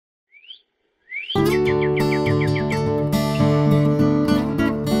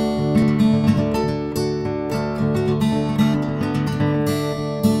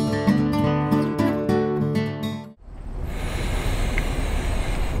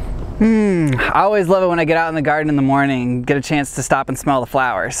I always love it when I get out in the garden in the morning, get a chance to stop and smell the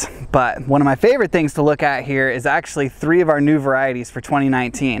flowers. But one of my favorite things to look at here is actually 3 of our new varieties for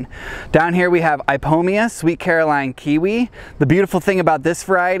 2019. Down here we have Ipomoea, Sweet Caroline Kiwi. The beautiful thing about this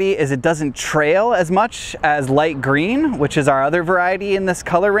variety is it doesn't trail as much as light green, which is our other variety in this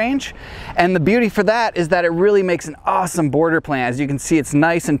color range. And the beauty for that is that it really makes an awesome border plant. As you can see, it's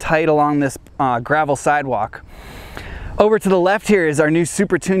nice and tight along this gravel sidewalk. Over to the left here is our new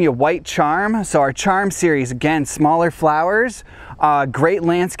SUPERTUNIA White Charm. So our Charm series, again, smaller flowers, great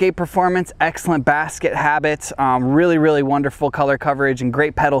landscape performance, excellent basket habits, really wonderful color coverage and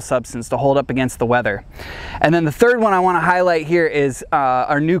great petal substance to hold up against the weather. And then the third one I want to highlight here is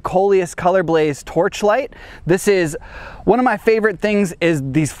our new Coleus COLORBLAZE Torchlight. This is one of my favorite things is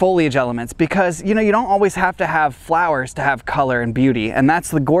these foliage elements, because you don't always have to have flowers to have color and beauty, and that's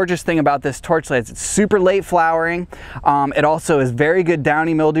the gorgeous thing about this torchlight. It's super late flowering. It also is very good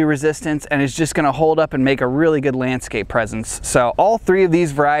downy mildew resistance, and it's just going to hold up and make a really good landscape presence. So all 3 of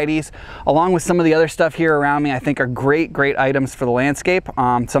these varieties, along with some of the other stuff here around me, I think are great items for the landscape.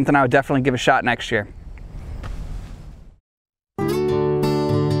 Something I would definitely give a shot next year.